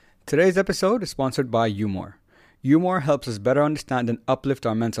Today's episode is sponsored by Umore. Umore helps us better understand and uplift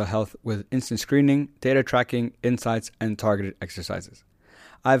our mental health with instant screening, data tracking, insights, and targeted exercises.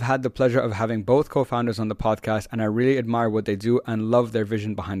 I've had the pleasure of having both co-founders on the podcast, and I really admire what they do and love their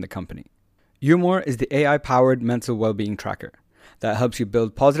vision behind the company. Umore is the AI-powered mental well-being tracker that helps you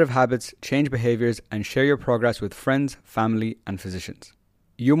build positive habits, change behaviors, and share your progress with friends, family, and physicians.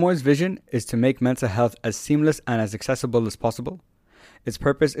 Umore's vision is to make mental health as seamless and as accessible as possible. Its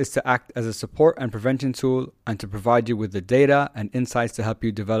purpose is to act as a support and prevention tool and to provide you with the data and insights to help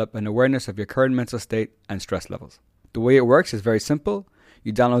you develop an awareness of your current mental state and stress levels. The way it works is very simple.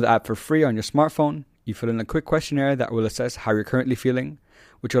 You download the app for free on your smartphone. You fill in a quick questionnaire that will assess how you're currently feeling,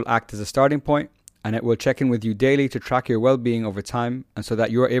 which will act as a starting point, and it will check in with you daily to track your well-being over time and so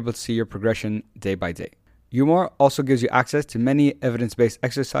that you are able to see your progression day by day. Umore also gives you access to many evidence-based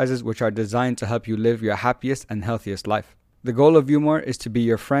exercises which are designed to help you live your happiest and healthiest life. The goal of Umore is to be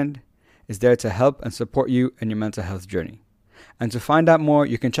your friend, is there to help and support you in your mental health journey. And to find out more,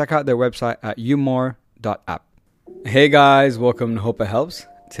 you can check out their website at umore.app. Hey guys, welcome to Hope It Helps.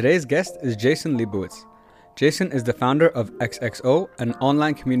 Today's guest is Jason Leibowitz. Jason is the founder of XXO, an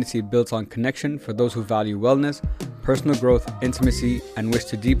online community built on connection for those who value wellness, personal growth, intimacy, and wish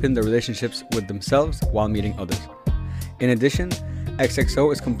to deepen their relationships with themselves while meeting others. In addition,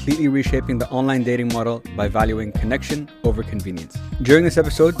 XXO is completely reshaping the online dating model by valuing connection over convenience. During this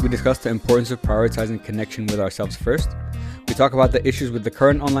episode, we discuss the importance of prioritizing connection with ourselves first. We talk about the issues with the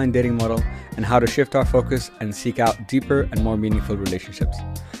current online dating model and how to shift our focus and seek out deeper and more meaningful relationships.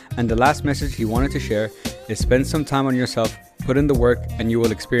 And the last message he wanted to share is spend some time on yourself, put in the work, and you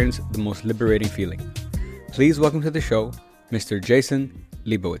will experience the most liberating feeling. Please welcome to the show, Mr. Jason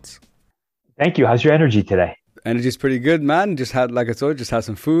Leibowitz. Thank you. How's your energy today? Energy's pretty good, man. Just had, like I told you, just had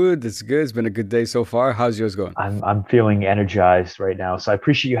some food. It's good. It's been a good day so far. How's yours going? I'm feeling energized right now. So I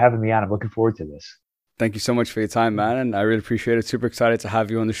appreciate you having me on. I'm looking forward to this. Thank you so much for your time, man. And I really appreciate it. Super excited to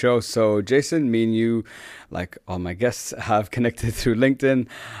have you on the show. So Jason, me and you, like all my guests, have connected through LinkedIn.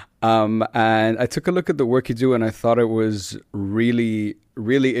 And I took a look at the work you do and I thought it was really,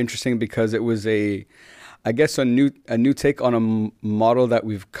 really interesting because it was a new take on a model that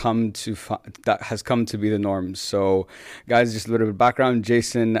we've come to that has come to be the norm. So, guys, just a little bit of background.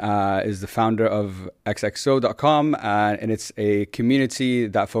 Jason is the founder of XXO.com, and it's a community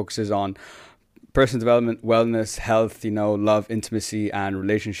that focuses on personal development, wellness, health, love, intimacy, and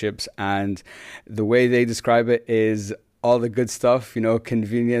relationships. And the way they describe it is all the good stuff.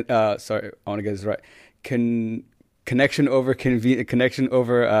 Convenient. Sorry, I want to get this right. Connection over convenience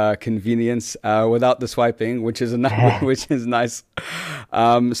without the swiping, which is which is nice.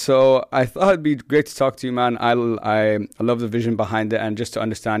 So I thought it'd be great to talk to you, man. I love the vision behind it, and just to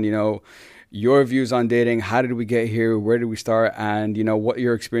understand, your views on dating. How did we get here? Where did we start? And what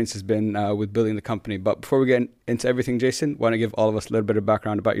your experience has been with building the company. But before we get into everything, Jason, why don't you give all of us a little bit of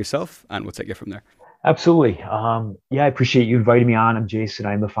background about yourself, and we'll take it from there. Absolutely. I appreciate you inviting me on. I'm Jason.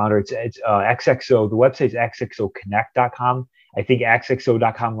 I'm the founder. It's XXO. The website is xxoconnect.com. I think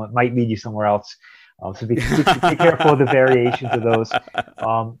xxo.com might lead you somewhere else. So be careful of the variations of those.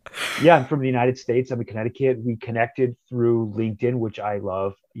 I'm from the United States. I'm in Connecticut. We connected through LinkedIn, which I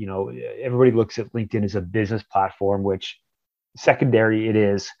love. Everybody looks at LinkedIn as a business platform, which secondary it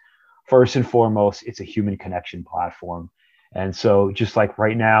is. First and foremost, it's a human connection platform. And so just like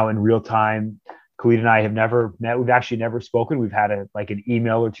right now in real time, Khalid and I have never met. We've actually never spoken. We've had an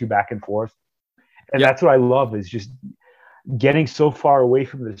email or two back and forth. And That's what I love is just getting so far away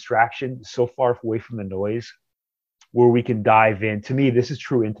from the distraction, so far away from the noise where we can dive in. To me, this is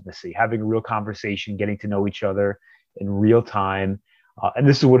true intimacy, having a real conversation, getting to know each other in real time. And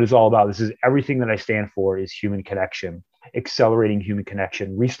this is what it's all about. This is everything that I stand for is human connection, accelerating human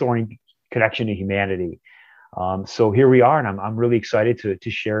connection, restoring connection to humanity. So here we are, and I'm really excited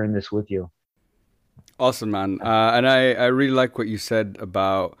to share in this with you. Awesome, man. And I really like what you said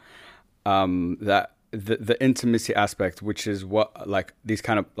about that the intimacy aspect, which is what these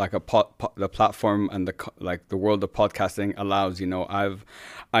kind of the platform and the world of podcasting allows.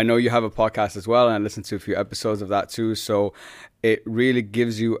 I know you have a podcast as well, and I listened to a few episodes of that too. So it really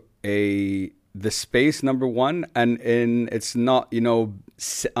gives you the space, number one, and it's not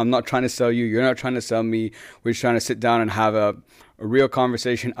I'm not trying to sell you. You're not trying to sell me. We're just trying to sit down and have a real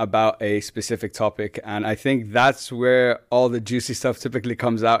conversation about a specific topic. And I think that's where all the juicy stuff typically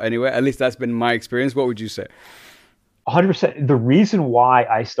comes out anyway. At least that's been my experience. What would you say? 100%. The reason why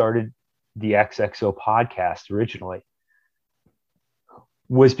I started the XXO podcast originally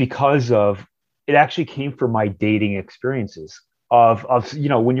was because of, it actually came from my dating experiences. of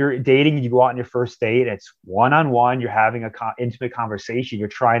when you're dating and you go out on your first date, it's one-on-one, you're having a intimate conversation, you're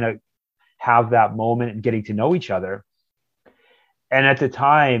trying to have that moment and getting to know each other. And at the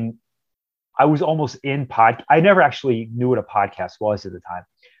time, I was almost in I never actually knew what a podcast was at the time,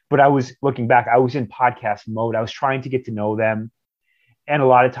 but I was looking back, I was in podcast mode. I was trying to get to know them. And a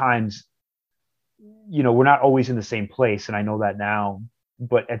lot of times, we're not always in the same place. And I know that now,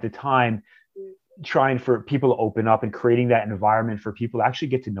 but at the time, trying for people to open up and creating that environment for people to actually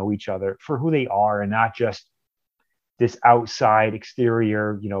get to know each other for who they are and not just this outside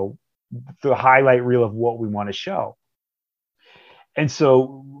exterior, the highlight reel of what we want to show. And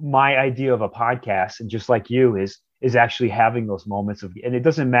so my idea of a podcast, and just like you, is actually having those moments of, and it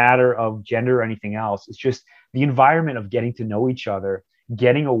doesn't matter of gender or anything else. It's just the environment of getting to know each other,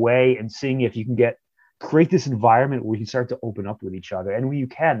 getting away and seeing if you can create this environment where you can start to open up with each other. And when you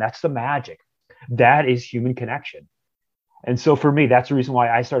can, that's the magic. That is human connection. And so for me, that's the reason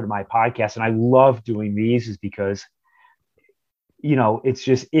why I started my podcast. And I love doing these, is because,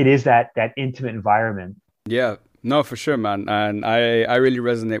 it is that intimate environment. Yeah. No, for sure, man. And I really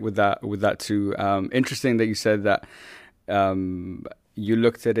resonate with that too. Interesting that you said that you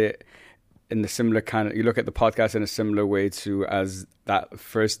looked at it in the similar you look at the podcast in a similar way to as that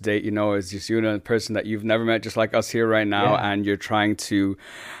first date, it's just you and a person that you've never met, just like us here right now. Yeah. And you're trying to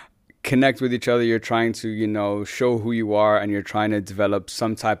connect with each other. You're trying to, show who you are, and you're trying to develop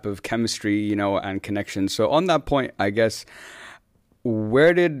some type of chemistry, and connection. So on that point, I guess,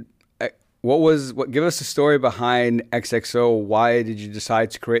 give us a story behind XXO. Why did you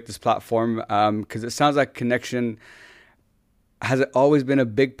decide to create this platform? Because it sounds like connection, has it always been a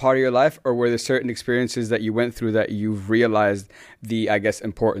big part of your life, or were there certain experiences that you went through that you've realized the, I guess,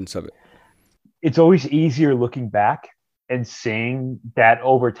 importance of it? It's always easier looking back and seeing that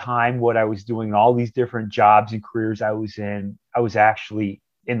over time, what I was doing, all these different jobs and careers I was in, I was actually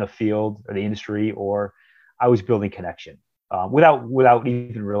in the field or the industry, or I was building connection without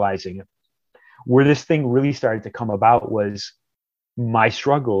even realizing it. Where this thing really started to come about was my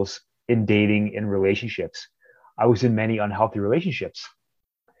struggles in dating and relationships. I was in many unhealthy relationships.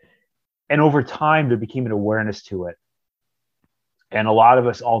 And over time, there became an awareness to it. And a lot of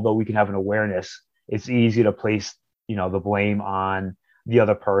us, although we can have an awareness, it's easy to place, the blame on the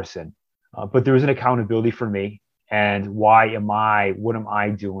other person. But there was an accountability for me. And what am I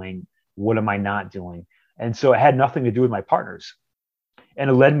doing? What am I not doing? And so it had nothing to do with my partners. And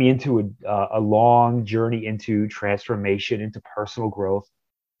it led me into a long journey into transformation, into personal growth,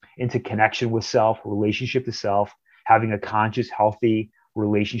 into connection with self, relationship to self, having a conscious, healthy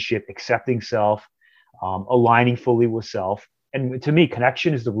relationship, accepting self, aligning fully with self. And to me,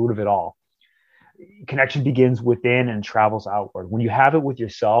 connection is the root of it all. Connection begins within and travels outward. When you have it with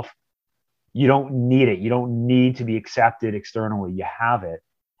yourself, you don't need it. You don't need to be accepted externally. You have it.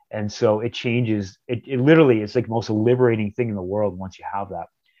 And so it changes. It literally is like the most liberating thing in the world once you have that.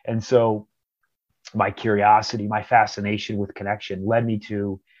 And so my curiosity, my fascination with connection led me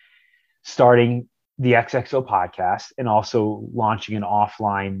to starting the XXO podcast and also launching an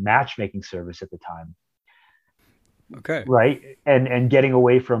offline matchmaking service at the time. Okay. Right. And getting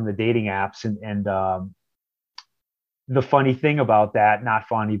away from the dating apps. And the funny thing about that, not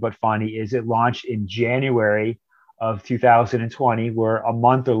funny, but funny, is it launched in January of 2020, where a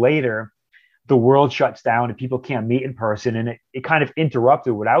month or later, the world shuts down and people can't meet in person. And it kind of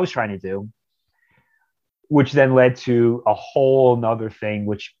interrupted what I was trying to do, which then led to a whole nother thing,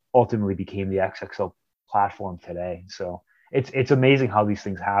 which ultimately became the XXO platform today. So it's amazing how these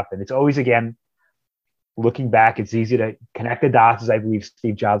things happen. It's always, again, looking back, it's easy to connect the dots, as I believe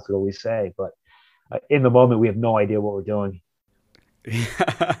Steve Jobs would always say. But in the moment, we have no idea what we're doing.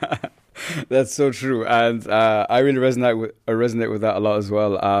 That's so true, and I really resonate with that a lot as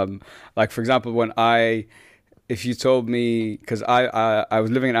well. Like, for example, if you told me, because I was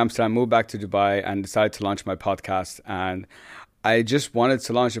living in Amsterdam, moved back to Dubai, and decided to launch my podcast, and I just wanted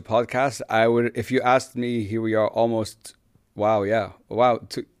to launch a podcast. If you asked me, here we are, almost, in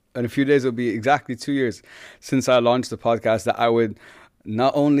a few days it'll be exactly 2 years since I launched the podcast, that I would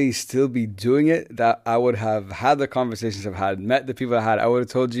not only still be doing it, that I would have had the conversations I've had, met the people I had. I would have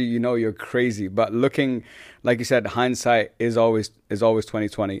told you, you're crazy. But looking, like you said, hindsight is always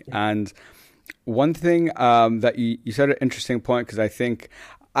 2020. And one thing that you said an interesting point, because I think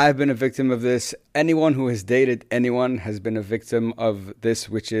I've been a victim of this. Anyone who has dated anyone has been a victim of this,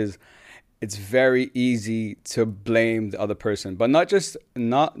 which is it's very easy to blame the other person, but not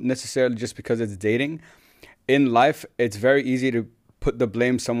necessarily just because it's dating. In life, it's very easy to put the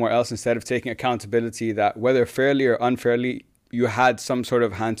blame somewhere else instead of taking accountability that, whether fairly or unfairly, you had some sort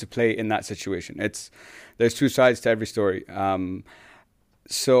of hand to play in that situation. There's two sides to every story.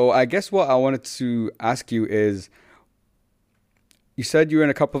 So I guess what I wanted to ask you is, you said you were in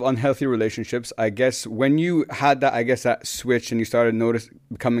a couple of unhealthy relationships. I guess when you had that, I guess that switch and you started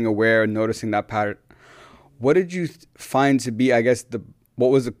becoming aware and noticing that pattern, what did you find to be, I guess, what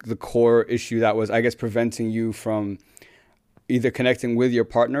was the core issue that was, I guess, preventing you from either connecting with your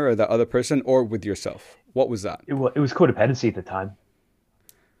partner or the other person or with yourself? What was that? It was codependency at the time.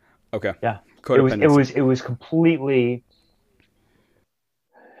 Okay. Yeah. Codependency. It was completely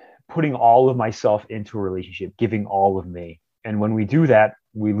putting all of myself into a relationship, giving all of me. And when we do that,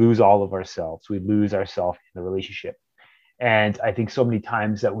 we lose all of ourselves. We lose ourselves in the relationship. And I think so many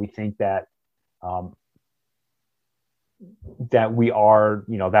times that we think that that we are,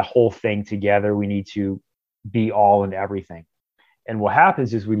 that whole thing together. We need to be all and everything. And what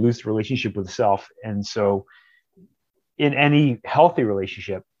happens is we lose the relationship with self. And so in any healthy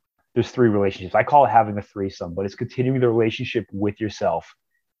relationship, there's three relationships. I call it having a threesome, but it's continuing the relationship with yourself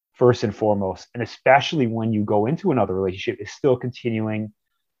first and foremost. And especially when you go into another relationship, it's still continuing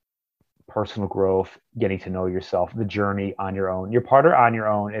personal growth, getting to know yourself, the journey on your own, your partner on your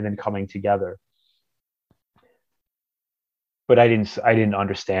own, and then coming together. But I didn't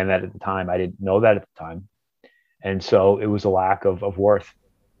understand that at the time. I didn't know that at the time. And so it was a lack of worth.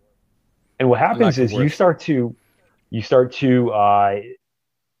 And what happens is you start to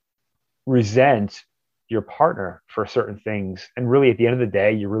resent your partner for certain things. And really at the end of the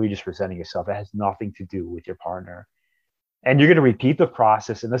day, you're really just resenting yourself. It has nothing to do with your partner. And you're going to repeat the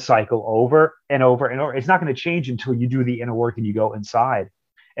process and the cycle over and over and over. It's not going to change until you do the inner work and you go inside.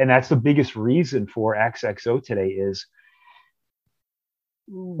 And that's the biggest reason for XXO today is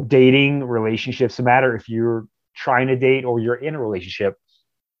dating, relationships, no matter if you're trying to date or you're in a relationship,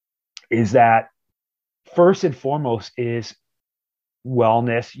 is that first and foremost is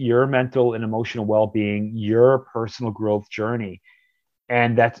wellness, your mental and emotional well-being, your personal growth journey.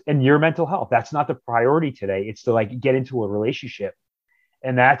 And your mental health. That's not the priority today. It's to get into a relationship.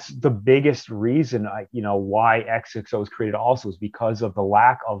 And that's the biggest reason why XXO was created also, is because of the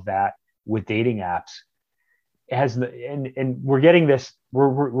lack of that with dating apps. It has, and we're getting this,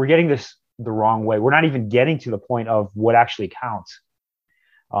 we're getting this the wrong way. We're not even getting to the point of what actually counts.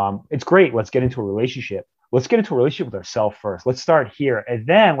 It's great. Let's get into a relationship. Let's get into a relationship with ourselves first. Let's start here. And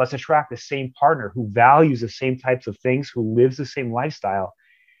then let's attract the same partner who values the same types of things, who lives the same lifestyle.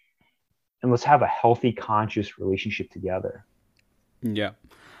 And let's have a healthy, conscious relationship together. Yeah.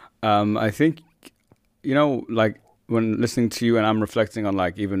 I think, when listening to you and I'm reflecting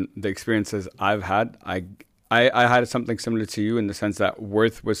on even the experiences I've had, I had something similar to you in the sense that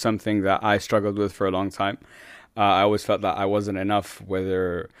worth was something that I struggled with for a long time. I always felt that I wasn't enough,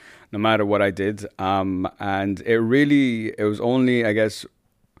 no matter what I did. And it was only, I guess,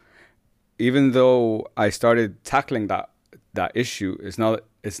 even though I started tackling that issue, it's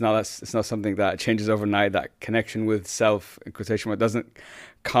not something that changes overnight. That connection with self, in quotation, it doesn't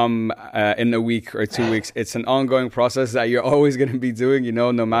come in a week or 2 weeks. It's an ongoing process that you're always going to be doing,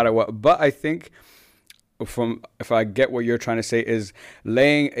 no matter what. But I think if I get what you're trying to say, is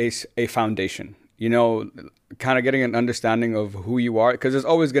laying a foundation, kind of getting an understanding of who you are, because there's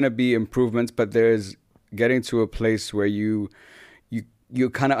always going to be improvements, but there's getting to a place where you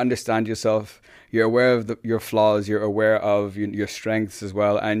kind of understand yourself. You're aware of your flaws. You're aware of your strengths as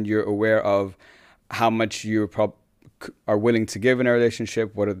well, and you're aware of how much you are willing to give in a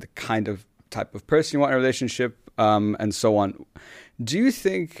relationship. What are the type of person you want in a relationship, and so on. Do you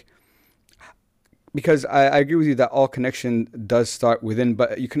think? Because I agree with you that all connection does start within,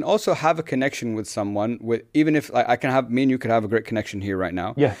 but you can also have a connection with someone even if me and you could have a great connection here right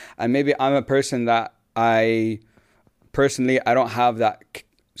now. Yeah. And maybe I'm a person that I don't have that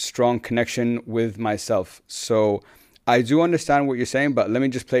strong connection with myself. So I do understand what you're saying, but let me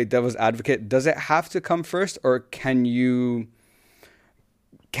just play devil's advocate. Does it have to come first, or can you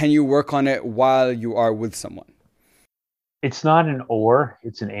work on it while you are with someone? It's not an or,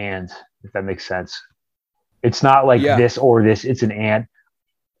 it's an and, if that makes sense. It's not this or this, it's an and.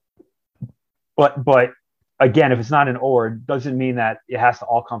 But again, if it's not an or, it doesn't mean that it has to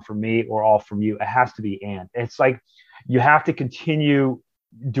all come from me or all from you. It has to be and. It's you have to continue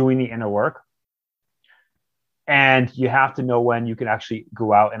doing the inner work, and you have to know when you can actually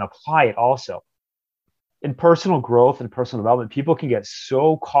go out and apply it also. In personal growth and personal development, people can get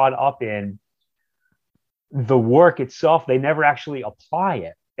so caught up in the work itself, they never actually apply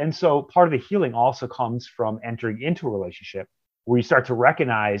it. And so part of the healing also comes from entering into a relationship where you start to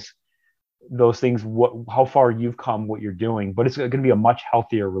recognize those things, how far you've come, what you're doing, but it's going to be a much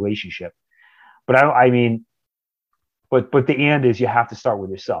healthier relationship. But I mean, but the and is you have to start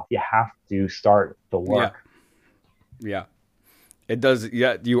with yourself. You have to start the Yeah. work. Yeah. It does.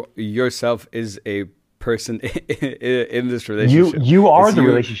 Yeah. You yourself is a person in this relationship. You are It's the you.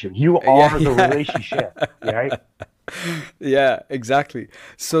 relationship. You Yeah. are the relationship. Right? Yeah, exactly.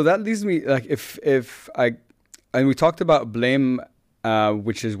 So that leads me like if I and we talked about blame,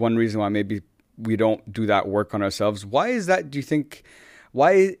 which is one reason why maybe we don't do that work on ourselves. Why is that? Do you think?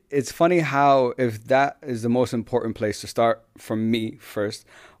 Why it's funny how if that is the most important place to start from me first,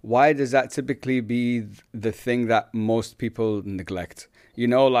 why does that typically be the thing that most people neglect? You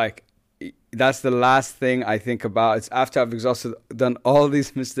know, like that's the last thing I think about. It's after I've done all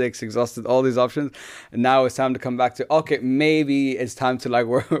these mistakes, exhausted all these options, and now it's time to come back to okay, maybe it's time to like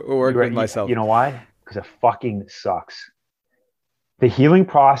work with You myself. know why? Because it fucking sucks. The healing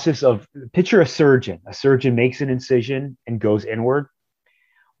process of picture a surgeon. A surgeon makes an incision and goes inward.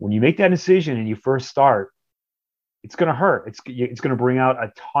 When you make that incision and you first start, it's going to hurt. It's going to bring out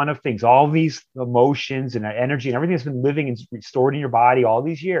a ton of things, all these emotions and energy and everything that's been living and stored in your body all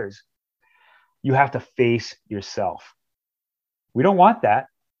these years. You have to face yourself. We don't want that.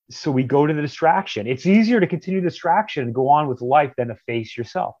 So we go to the distraction. It's easier to continue the distraction and go on with life than to face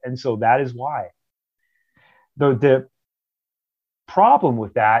yourself. And so that is why. The problem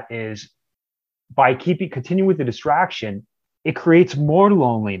with that is by continuing with the distraction, it creates more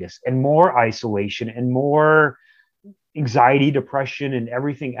loneliness and more isolation and more anxiety, depression, and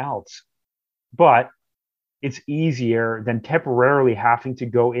everything else. But it's easier than temporarily having to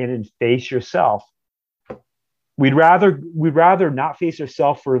go in and face yourself. We'd rather not face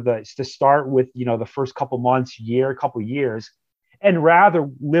ourselves to start with, the first couple months, couple years, and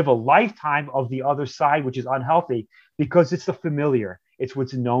rather live a lifetime of the other side, which is unhealthy because it's the familiar. It's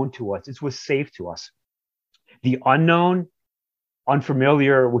what's known to us. It's what's safe to us. The unknown,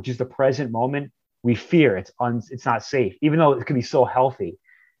 unfamiliar, which is the present moment, we fear. It's not safe, even though it can be so healthy.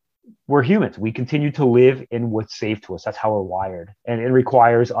 We're humans. We continue to live in what's safe to us. That's how we're wired. And it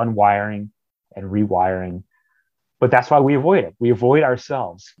requires unwiring and rewiring. But that's why we avoid it. We avoid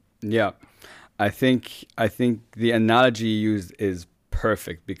ourselves. Yeah. I think the analogy you used is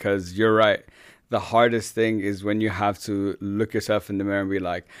perfect because you're right. The hardest thing is when you have to look yourself in the mirror and be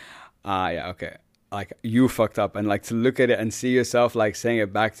like, yeah, okay. Like you fucked up and like to look at it and see yourself like saying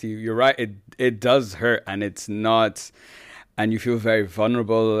it back to you. You're right. It does hurt and it's not, and you feel very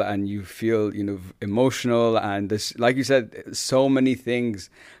vulnerable and you feel, emotional and this, like you said, so many things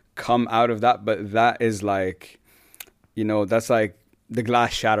come out of that, but that is like, that's like the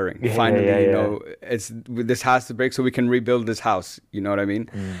glass shattering. Yeah, Finally, yeah. this has to break so we can rebuild this house. You know what I mean?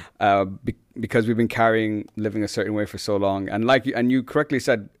 Because we've been living a certain way for so long. And you correctly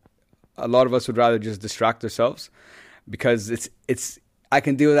said, a lot of us would rather just distract ourselves because I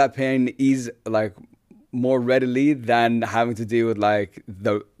can deal with that pain like more readily than having to deal with like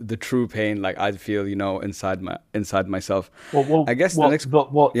the true pain like I feel, inside myself. I guess the next.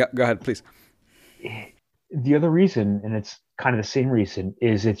 Yeah, go ahead, please. The other reason, and it's kind of the same reason,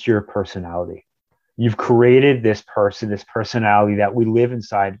 is it's your personality. You've created this personality that we live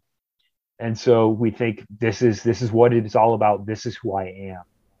inside. And so we think this is what it is all about. This is who I am.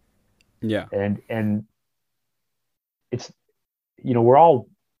 Yeah. And it's, we're all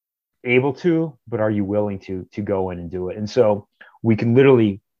able to, but are you willing to go in and do it? And so we can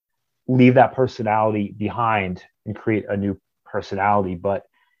literally leave that personality behind and create a new personality. But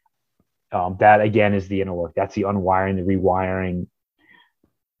that again is the inner work. That's the unwiring, the rewiring.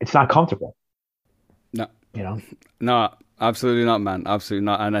 It's not comfortable. No, No, absolutely not, man. Absolutely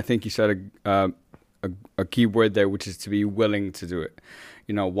not. And I think you said a key word there, which is to be willing to do it.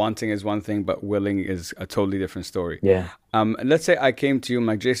 Wanting is one thing, but willing is a totally different story. Yeah. Let's say I came to you, I'm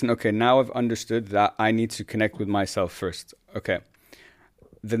like, Jason, okay, now I've understood that I need to connect with myself first. Okay.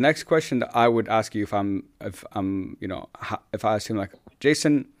 The next question that I would ask you if I ask him like,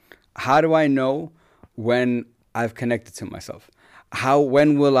 Jason, how do I know when I've connected to myself?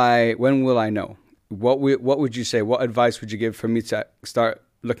 When will I know? What would you say? What advice would you give for me to start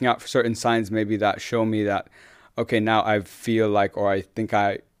looking out for certain signs maybe that show me that, okay, now I feel like, or I think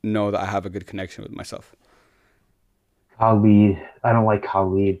I know that I have a good connection with myself? Khalid, I don't like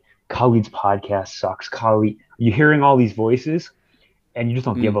Khalid. Khalid's podcast sucks. Khalid, you're hearing all these voices and you just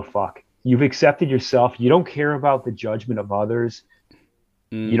don't give a fuck. You've accepted yourself. You don't care about the judgment of others.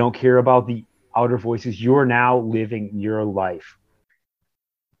 You don't care about the outer voices. You're now living your life.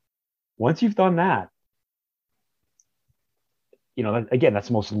 Once you've done that, again, that's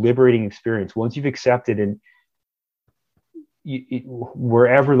the most liberating experience. Once you've accepted and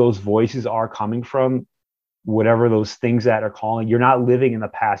wherever those voices are coming from, whatever those things that are calling. You're not living in the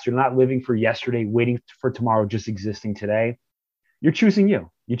past. You're not living for yesterday, waiting for tomorrow, just existing today. You're choosing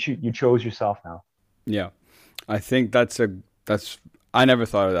you. You chose yourself now. Yeah. I think I never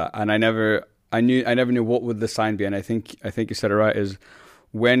thought of that. And I never knew what would the sign be. And I think you said it right, is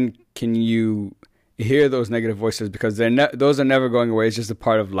when can you hear those negative voices, because those are never going away. It's just a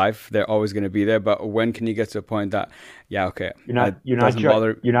part of life. They're always going to be there. But when can you get to a point that, yeah, okay, you're not judging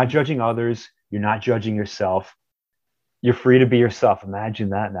others. You're not judging yourself. You're free to be yourself. Imagine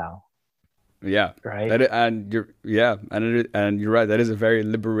that now. Yeah. Right. And you're right. That is a very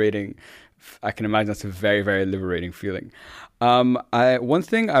liberating. I can imagine that's a very, very liberating feeling. One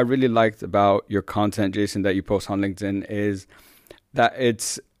thing I really liked about your content, Jason, that you post on LinkedIn is that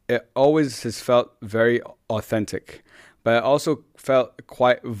it always has felt very authentic, but it also felt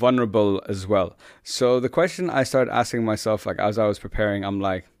quite vulnerable as well. So the question I started asking myself, like as I was preparing, I'm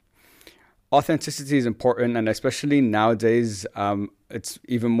like, authenticity is important, and especially nowadays, it's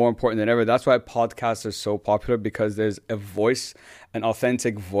even more important than ever. That's why podcasts are so popular, because there's a voice, an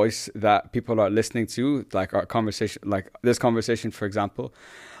authentic voice that people are listening to, like our conversation, like this conversation, for example.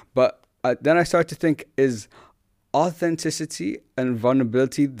 But then I start to think, is authenticity and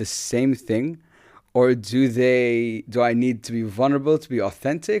vulnerability the same thing? Or do I need to be vulnerable to be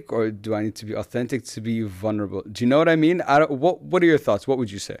authentic, or do I need to be authentic to be vulnerable? Do you know what I mean? What are your thoughts? What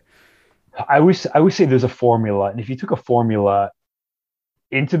would you say? I would say there's a formula. And if you took a formula,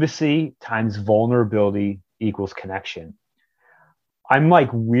 intimacy times vulnerability equals connection. I'm like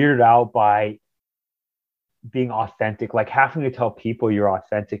weirded out by being authentic, like having to tell people you're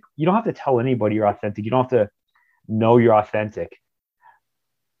authentic. You don't have to tell anybody you're authentic. You don't have to know you're authentic.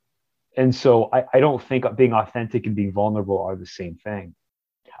 And so I don't think being authentic and being vulnerable are the same thing.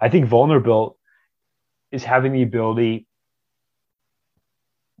 I think vulnerable is having the ability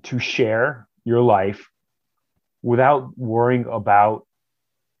to share your life without worrying about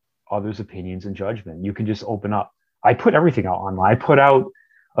others' opinions and judgment. You can just open up. I put everything out online. I put out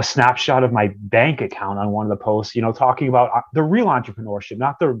a snapshot of my bank account on one of the posts, talking about the real entrepreneurship,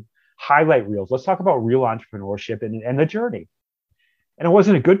 not the highlight reels. Let's talk about real entrepreneurship and the journey. And it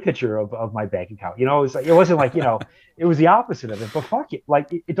wasn't a good picture of my bank account. It wasn't like, it was the opposite of it, but fuck it.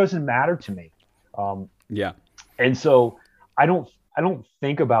 Like, it doesn't matter to me. Yeah. And so I don't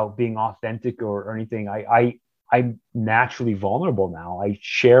think about being authentic or anything. I'm naturally vulnerable now. I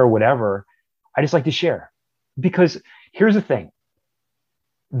share whatever. I just like to share, because here's the thing.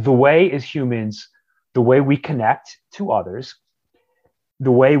 The way as humans, the way we connect to others,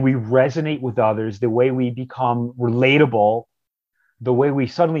 the way we resonate with others, the way we become relatable, the way we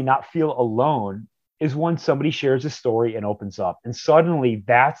suddenly not feel alone is when somebody shares a story and opens up. And suddenly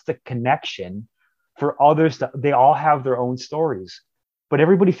that's the connection for others. They all have their own stories, but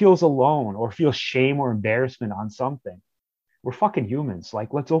everybody feels alone or feels shame or embarrassment on something. We're fucking humans. Like,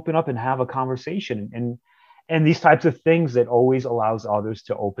 let's open up and have a conversation. And these types of things that always allows others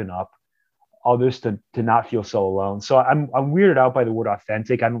to open up, others to not feel so alone. So I'm weirded out by the word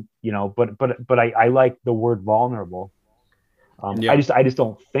authentic. But I like the word vulnerable. Yeah. I just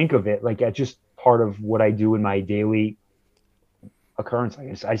don't think of it like it's just part of what I do in my daily occurrence.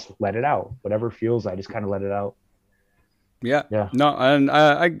 I just let it out. Whatever feels, I just kind of let it out. Yeah. No, and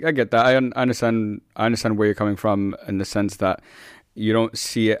I get that. I understand where you're coming from, in the sense that you don't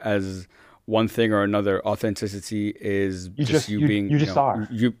see it as one thing or another. Authenticity is you just are.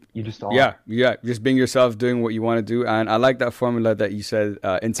 You just are. Yeah. Just being yourself, doing what you want to do. And I like that formula that you said,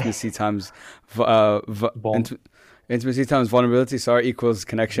 intimacy times intimacy times vulnerability, equals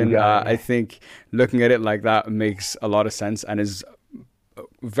connection. I think looking at it like that makes a lot of sense and is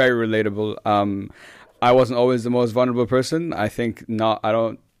very relatable. I wasn't always the most vulnerable person. I think not.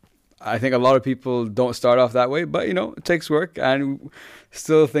 I think a lot of people don't start off that way, but it takes work and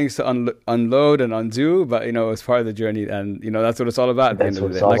still things to unload and undo. But it's part of the journey, and that's what it's all about. At the end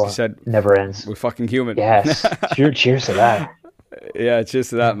of the day, like you said, it never ends. We're fucking human. Yes. Cheers to that. Yeah, cheers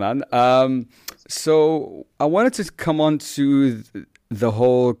to that, man. So I wanted to come on to the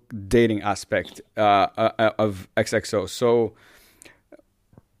whole dating aspect of XXO. So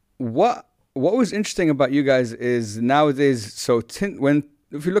what was interesting about you guys is nowadays,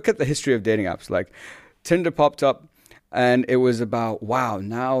 if you look at the history of dating apps, like Tinder popped up and it was about, wow,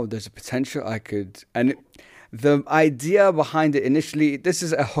 now there's a potential the idea behind it initially, this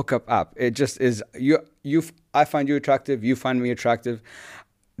is a hookup app. It just is, I find you attractive, you find me attractive.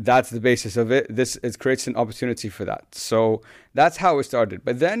 That's the basis of it. It creates an opportunity for that. So that's how it started.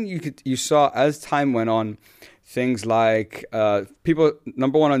 But then you saw, as time went on, things like people,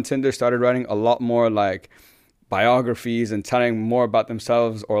 number one, on Tinder started writing a lot more like biographies and telling more about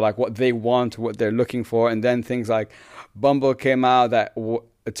themselves, or like what they want, what they're looking for. And then things like Bumble came out that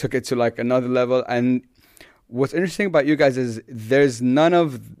took it to like another level. And what's interesting about you guys is there's none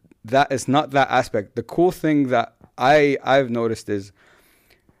of that. It's not that aspect. The cool thing that I've noticed is,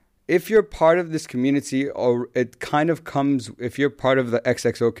 if you're part of this community, or it kind of comes, if you're part of the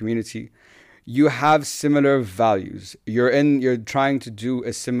XXO community, you have similar values. You're trying to do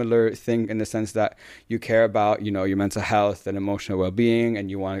a similar thing in the sense that you care about, your mental health and emotional well-being,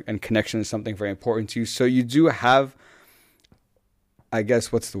 and connection is something very important to you. So you do have, I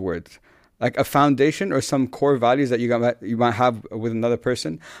guess, what's the word? Like a foundation or some core values that you might have with another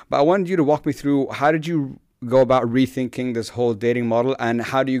person. But I wanted you to walk me through, how did you go about rethinking this whole dating model, and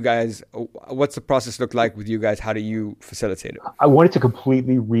what's the process look like with you guys? How do you facilitate it? I wanted to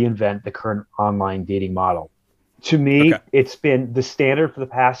completely reinvent the current online dating model. To me, It's been the standard for the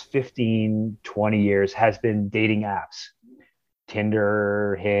past 15, 20 years has been dating apps.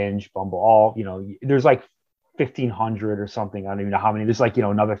 Tinder, Hinge, Bumble, there's like 1,500 or something. I don't even know how many. There's like,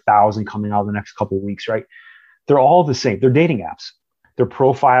 another 1,000 coming out in the next couple of weeks, right? They're all the same. They're dating apps. They're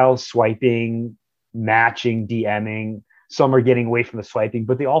profiles, swiping, matching, DMing. Some are getting away from the swiping,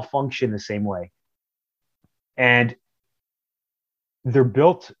 but they all function the same way. And they're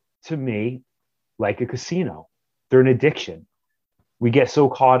built, to me, like a casino. They're an addiction. We get so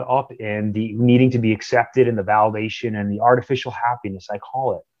caught up in the needing to be accepted and the validation and the artificial happiness, I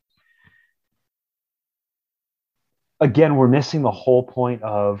call it. Again, we're missing the whole point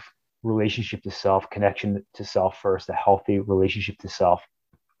of relationship to self, connection to self first, a healthy relationship to self,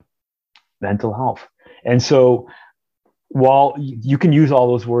 mental health. And so while you can use all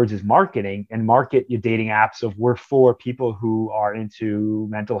those words as marketing and market your dating apps of we're for people who are into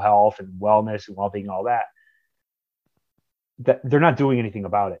mental health and wellness and well-being and all that they're not doing anything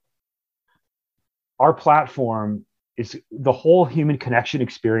about it. Our platform is the whole human connection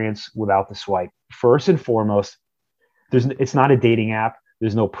experience without the swipe. First and foremost, it's not a dating app.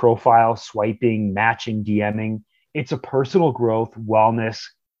 There's no profile, swiping, matching, DMing. It's a personal growth, wellness,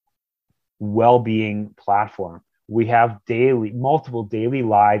 well-being platform. We have multiple daily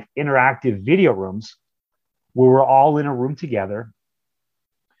live interactive video rooms where we're all in a room together.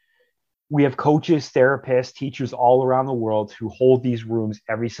 We have coaches, therapists, teachers all around the world who hold these rooms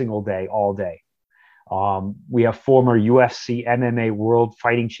every single day, all day. We have former UFC, MMA world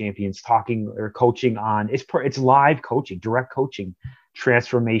fighting champions talking or coaching on, it's live coaching, direct coaching,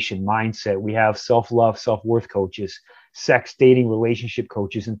 transformation, mindset. We have self-love, self-worth coaches, sex, dating, relationship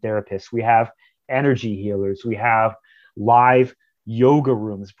coaches and therapists. We have energy healers. We have live yoga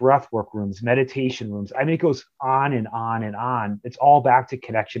rooms, breathwork rooms, meditation rooms. I mean, it goes on and on and on. It's all back to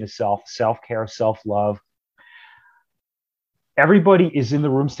connection to self, self-care, self-love. Everybody is in the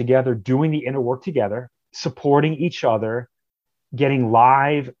rooms together, doing the inner work together, supporting each other, getting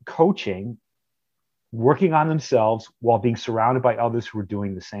live coaching, working on themselves while being surrounded by others who are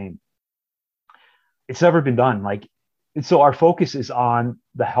doing the same. It's never been done. So our focus is on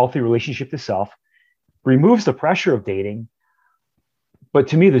the healthy relationship to self, removes the pressure of dating. But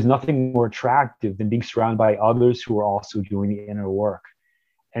to me, there's nothing more attractive than being surrounded by others who are also doing the inner work.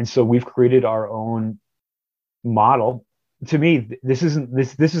 And so we've created our own model. To me, this is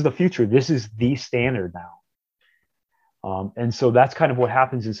the future. This is the standard now. And so that's kind of what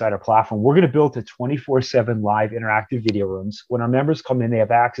happens inside our platform. We're going to build a 24/7 live interactive video rooms. When our members come in, they have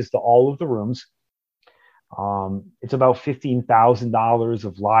access to all of the rooms. It's about $15,000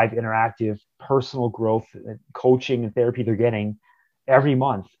 of live interactive personal growth, coaching and therapy they're getting every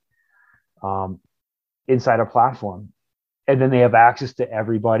month inside our platform. And then they have access to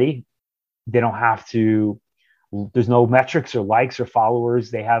everybody. They don't have to, there's no metrics or likes or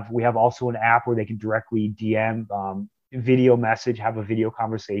followers. We have also an app where they can directly DM, video message, have a video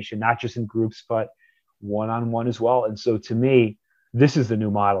conversation, not just in groups, but one-on-one as well. And so to me, this is the new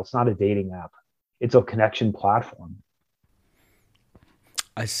model. It's not a dating app. It's a connection platform.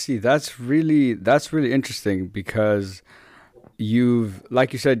 I see. That's really interesting, because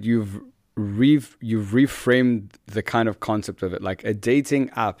like you said, you've reframed the kind of concept of it. Like a dating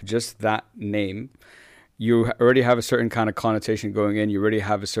app, just that name, you already have a certain kind of connotation going in. You already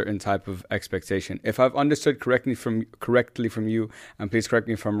have a certain type of expectation. If I've understood correctly from you, and please correct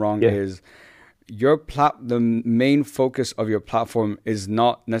me if I'm wrong, is the main focus of your platform is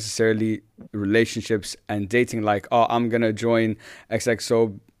not necessarily relationships and dating. Like, oh, I'm gonna join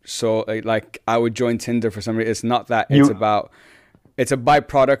XXO, so like I would join Tinder for some reason. It's not that. It's a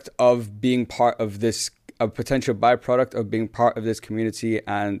byproduct of being part of this, a potential byproduct of being part of this community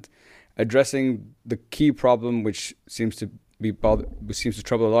and addressing the key problem, which seems to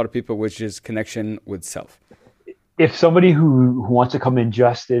trouble a lot of people, which is connection with self. if somebody who wants to come in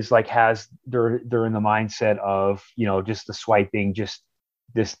just is like they're in the mindset of, just the swiping, just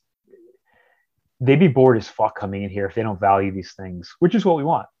this, they'd be bored as fuck coming in here if they don't value these things, which is what we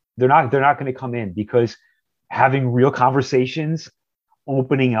want. They're not going to come in, because having real conversations,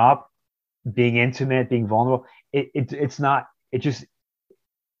 opening up, being intimate, being vulnerable, it's not, it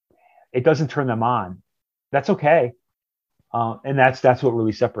doesn't turn them on. That's okay. And that's what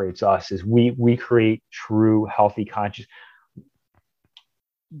really separates us, is we create true, healthy, conscious.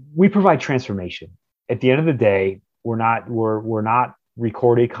 We provide transformation. At the end of the day, we're not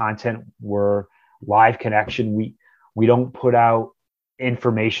recorded content. We're live connection. We don't put out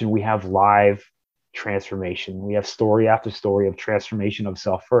information. We have live transformation. We have story after story of transformation of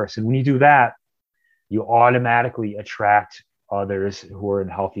self first. And when you do that, you automatically attract others who are in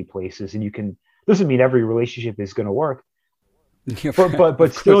healthy places. And doesn't mean every relationship is going to work.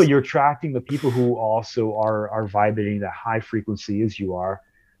 But still, you're attracting the people who also are vibrating that high frequency as you are,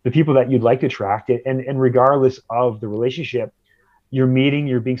 the people that you'd like to attract it. And regardless of the relationship, you're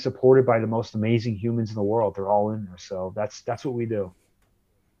being supported by the most amazing humans in the world. They're all in there. So that's what we do.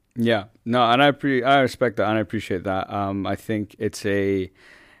 Yeah, no, and I respect that and I appreciate that. I think it's a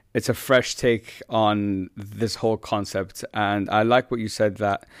fresh take on this whole concept, and I like what you said,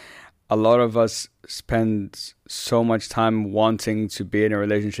 that a lot of us spend so much time wanting to be in a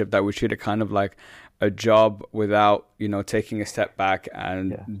relationship that we treat it kind of like a job, without taking a step back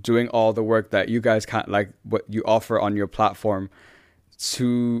and doing all the work that you guys can't, like what you offer on your platform,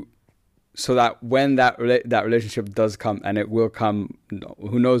 so that when that relationship does come, and it will come,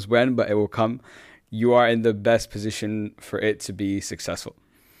 who knows when, but it will come, you are in the best position for it to be successful.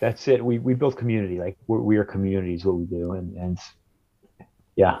 That's it. We build community. Like we are community is what we do, and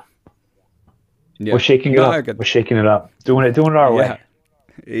yeah. We're shaking it up. We're shaking it up. Doing it our way.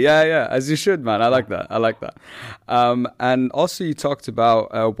 Yeah. As you should, man. I like that. And also you talked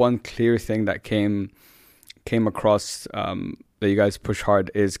about one clear thing that came across that you guys push hard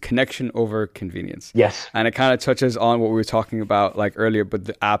is connection over convenience. Yes. And it kind of touches on what we were talking about like earlier, but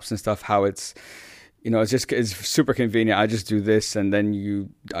the apps and stuff, how it's, it's super convenient. I just do this, and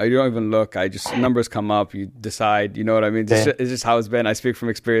then I don't even look. Numbers come up, you decide, you know what I mean? Yeah. It's just how it's been. I speak from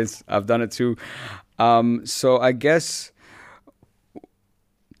experience. I've done it too. So I guess,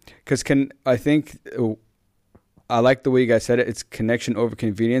 I like the way you guys said it. It's connection over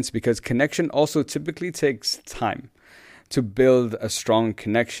convenience, because connection also typically takes time to build a strong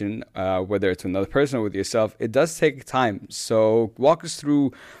connection, whether it's with another person or with yourself. It does take time. So walk us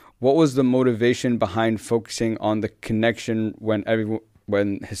through, what was the motivation behind focusing on the connection when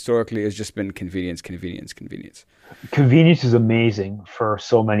historically it's just been convenience? Convenience is amazing for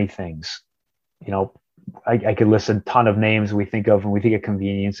so many things. I could list a ton of names we think of when we think of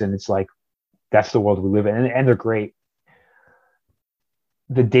convenience, and it's like, that's the world we live in, and they're great.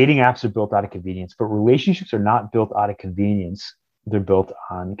 The dating apps are built out of convenience, but relationships are not built out of convenience. They're built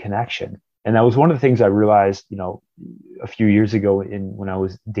on connection. And that was one of the things I realized, a few years ago when I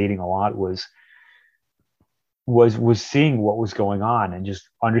was dating a lot, was seeing what was going on and just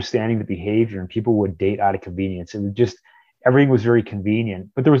understanding the behavior. And people would date out of convenience. It was just, everything was very convenient,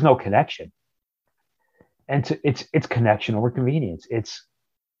 but there was no connection. And it's connection over convenience. It's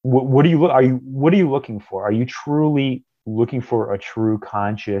what are you looking for? Are you truly looking for a true,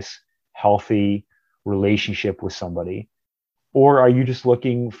 conscious, healthy relationship with somebody? Or are you just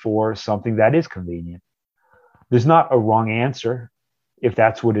looking for something that is convenient? There's not a wrong answer if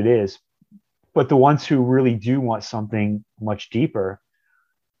that's what it is. But the ones who really do want something much deeper,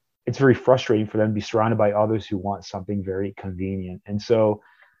 it's very frustrating for them to be surrounded by others who want something very convenient. And so,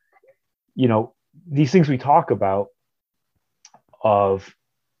 these things we talk about of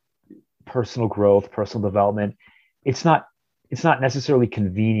personal growth, personal development, it's not necessarily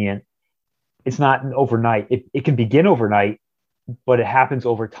convenient. It's not an overnight. It can begin overnight, but it happens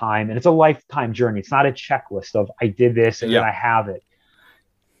over time, and it's a lifetime journey. It's not a checklist of I did this and then I have it.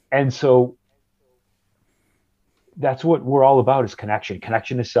 And so that's what we're all about, is connection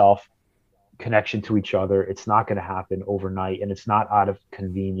to self, connection to each other. It's not going to happen overnight, and it's not out of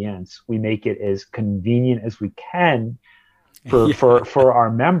convenience. We make it as convenient as we can for our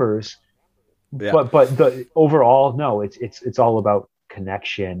members. Yeah. But the overall, no, it's all about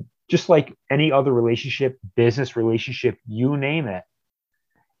connection. Just like any other relationship, business relationship, you name it,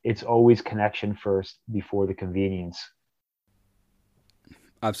 it's always connection first before the convenience.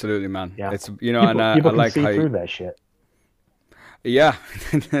 Absolutely, man. Yeah. It's people I like see through that shit. Yeah,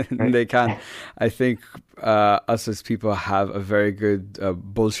 Right? they can. I think us as people have a very good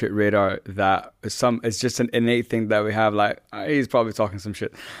bullshit radar. It's just an innate thing that we have. Like, he's probably talking some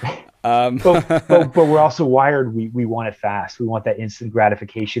shit. But we're also wired. We want it fast. We want that instant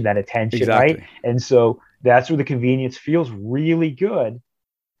gratification, that attention, right? Exactly. And so that's where the convenience feels really good.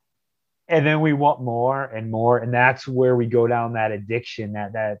 And then we want more and more, and that's where we go down that addiction,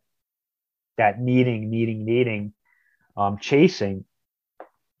 that needing, chasing.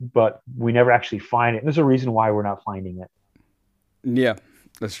 But we never actually find it. And there's a reason why we're not finding it. Yeah,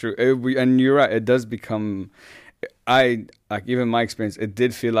 that's true. And you're right. It does become. I like even my experience. It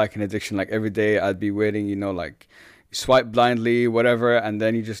did feel like an addiction. Like every day, I'd be waiting. Like you swipe blindly, whatever, and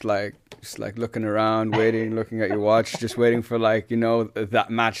then you just like looking around, waiting, looking at your watch, just waiting for that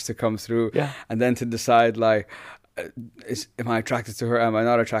match to come through, Yeah. and then to decide am I attracted to her? Am I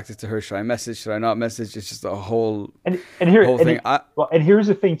not attracted to her? Should I message? Should I not message? It's just a whole whole thing. And here's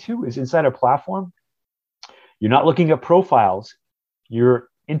the thing too: is inside a platform, you're not looking at profiles. You're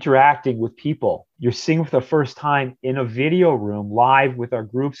interacting with people. You're seeing for the first time in a video room live with our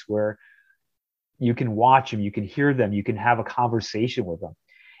groups where you can watch them, you can hear them, you can have a conversation with them.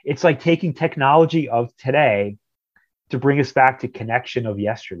 It's like taking technology of today to bring us back to connection of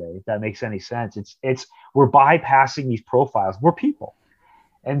yesterday, if that makes any sense. It's we're bypassing these profiles. We're people.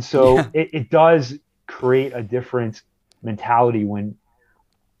 And so Yeah. it does create a different mentality when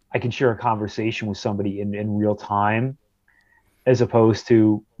I can share a conversation with somebody in real time as opposed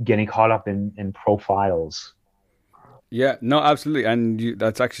to getting caught up in profiles. Yeah, no, absolutely, and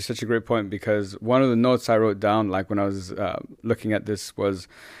that's actually such a great point because one of the notes I wrote down, like when I was looking at this, was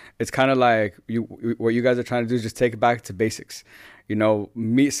it's kind of like what you guys are trying to do is just take it back to basics.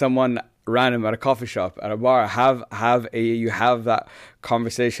 Meet someone random at a coffee shop, at a bar, you have that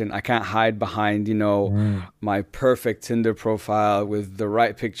conversation. I can't hide behind my perfect Tinder profile with the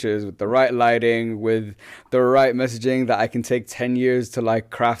right pictures, with the right lighting, with the right messaging that I can take 10 years to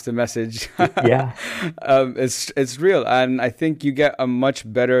craft a message. Yeah. It's real, and I think you get a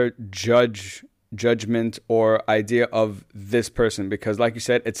much better judgment or idea of this person because, like you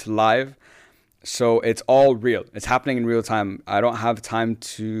said, it's live. So it's all real. It's happening in real time. I don't have time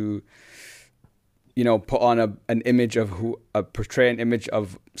to, put on an image of portray an image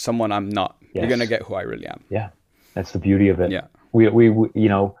of someone I'm not. Yes. You're going to get who I really am. Yeah. That's the beauty of it. Yeah. We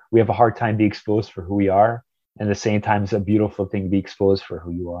have a hard time being exposed for who we are. And at the same time, it's a beautiful thing to be exposed for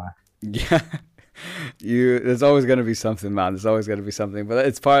who you are. Yeah. There's always going to be something, man. There's always going to be something, but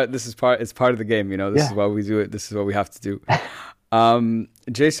it's part of the game. This is why we do it. This is what we have to do.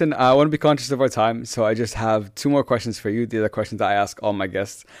 Jason, I want to be conscious of our time, so I just have two more questions for you. These are questions that I ask all my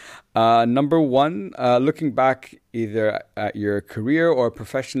guests. Number one, looking back either at your career or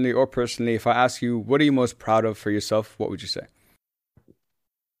professionally or personally, if I ask you, what are you most proud of for yourself? What would you say?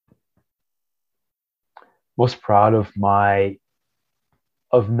 Most proud of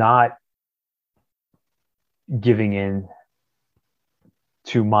not giving in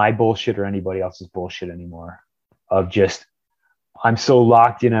to my bullshit or anybody else's bullshit anymore. Of just, I'm so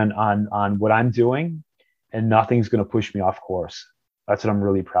locked in on what I'm doing and nothing's going to push me off course. That's what I'm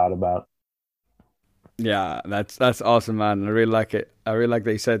really proud about. Yeah, that's awesome, man. I really like it. I really like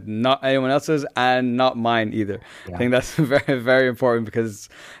that you said not anyone else's and not mine either. Yeah. I think that's very, very important because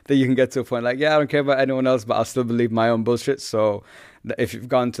then you can get to a point like, yeah, I don't care about anyone else, but I'll still believe my own bullshit. So if you've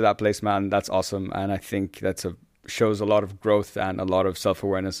gone to that place, man, that's awesome. And I think shows a lot of growth and a lot of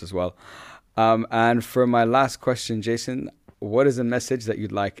self-awareness as well. And for my last question, Jason, what is a message that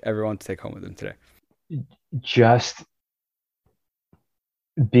you'd like everyone to take home with them today? Just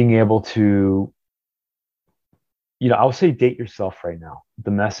being able to, I'll say date yourself right now.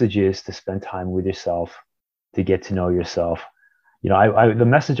 The message is to spend time with yourself, to get to know yourself. The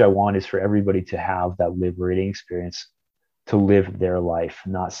message I want is for everybody to have that liberating experience, to live their life,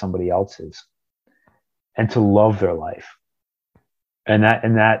 not somebody else's, and to love their life. And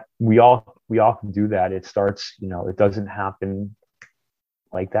that we all can do that. It starts, it doesn't happen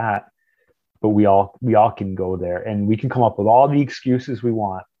like that, but we all can go there, and we can come up with all the excuses we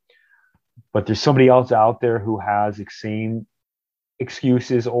want. But there's somebody else out there who has the same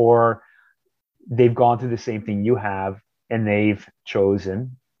excuses, or they've gone through the same thing you have, and they've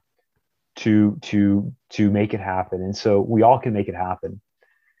chosen to make it happen. And so we all can make it happen.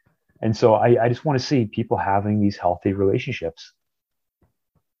 And so I just want to see people having these healthy relationships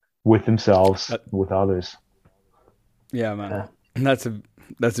with themselves, with others. Yeah, man. That's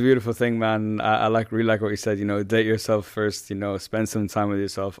a beautiful thing, man. I really like what you said, date yourself first, spend some time with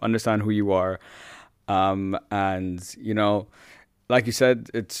yourself, understand who you are. And, like you said,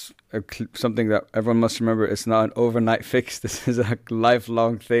 it's something that everyone must remember. It's not an overnight fix. This is a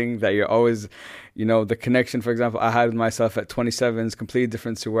lifelong thing that you're always, the connection, for example, I had with myself at 27 is completely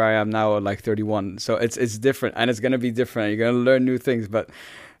different to where I am now at 31. So it's different, and it's going to be different. You're going to learn new things, but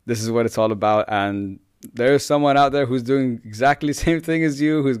This is what it's all about. And there's someone out there who's doing exactly the same thing as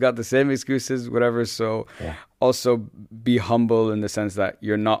you, who's got the same excuses, whatever. So also be humble in the sense that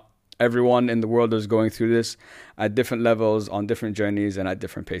you're not, everyone in the world is going through this at different levels, on different journeys, and at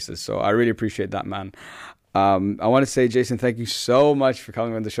different paces. So I really appreciate that, man. I want to say, Jason, thank you so much for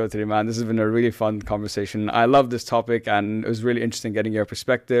coming on the show today, man. This has been a really fun conversation. I love this topic, and it was really interesting getting your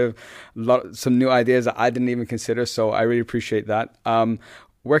perspective, some new ideas that I didn't even consider. So I really appreciate that.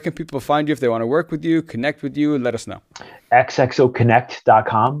 Where can people find you if they want to work with you, connect with you? Let us know.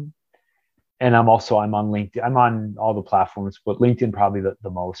 xxoconnect.com. And I'm on LinkedIn. I'm on all the platforms, but LinkedIn probably the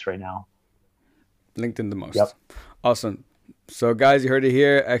most right now. LinkedIn the most. Yep. Awesome. So guys, you heard it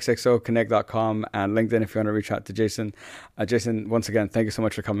here, xxoconnect.com and LinkedIn if you want to reach out to Jason. Jason, once again, thank you so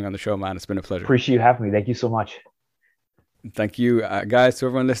much for coming on the show, man. It's been a pleasure. Appreciate you having me. Thank you so much. Thank you. Guys, to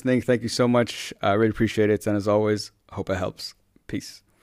everyone listening, thank you so much. I really appreciate it. And as always, hope it helps. Peace.